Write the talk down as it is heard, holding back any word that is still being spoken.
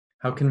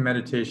How can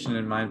meditation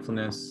and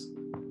mindfulness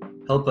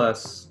help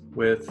us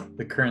with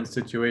the current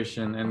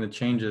situation and the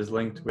changes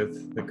linked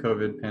with the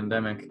COVID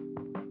pandemic?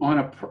 On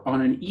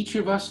an each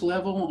of us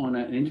level, on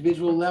an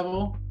individual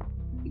level,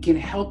 it can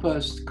help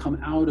us come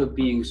out of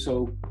being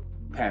so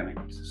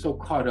panicked, so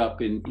caught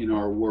up in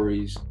our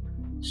worries,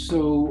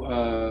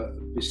 so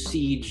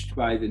besieged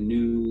by the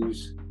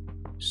news,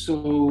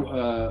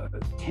 so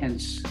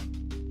tense.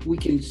 We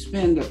can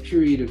spend a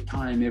period of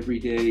time every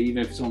day, even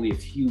if it's only a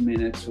few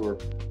minutes or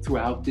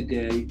throughout the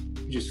day,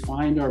 to just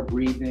find our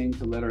breathing,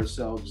 to let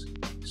ourselves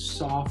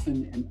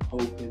soften and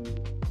open.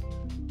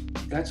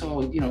 That's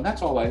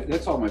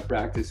all my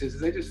practice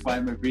is I just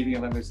find my breathing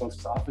and let myself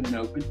soften and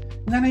open.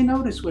 And then I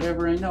notice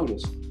whatever I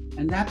notice.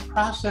 And that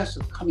process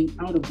of coming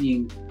out of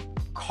being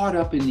caught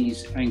up in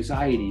these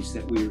anxieties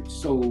that we're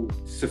so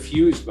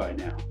suffused by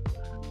now,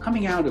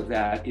 coming out of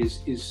that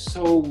is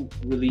so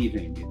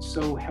relieving. It's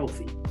so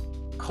healthy.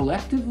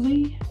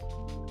 Collectively,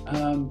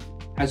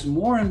 as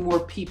more and more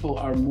people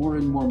are more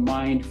and more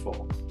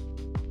mindful,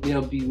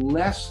 they'll be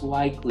less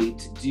likely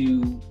to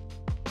do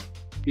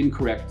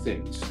incorrect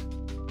things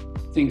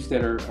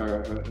that are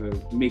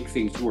make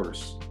things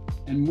worse,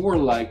 and more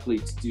likely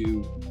to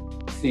do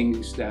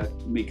things that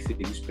make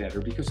things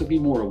better because they'll be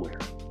more aware,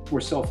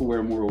 more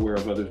self-aware, more aware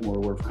of others, more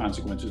aware of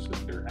consequences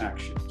of their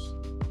actions.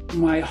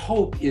 My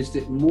hope is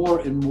that more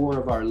and more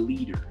of our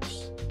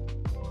leaders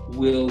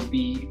will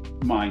be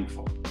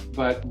mindful.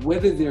 But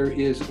whether there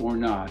is or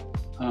not,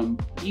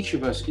 each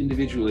of us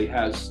individually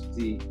has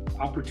the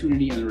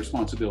opportunity and the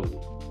responsibility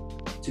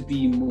to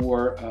be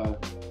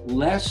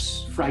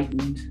less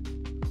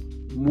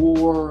frightened,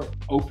 more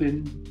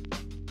open,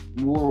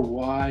 more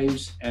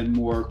wise, and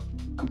more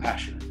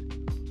compassionate.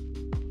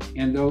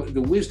 And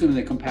the wisdom and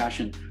the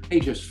compassion, they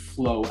just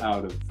flow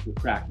out of the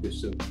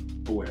practice of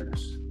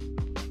awareness.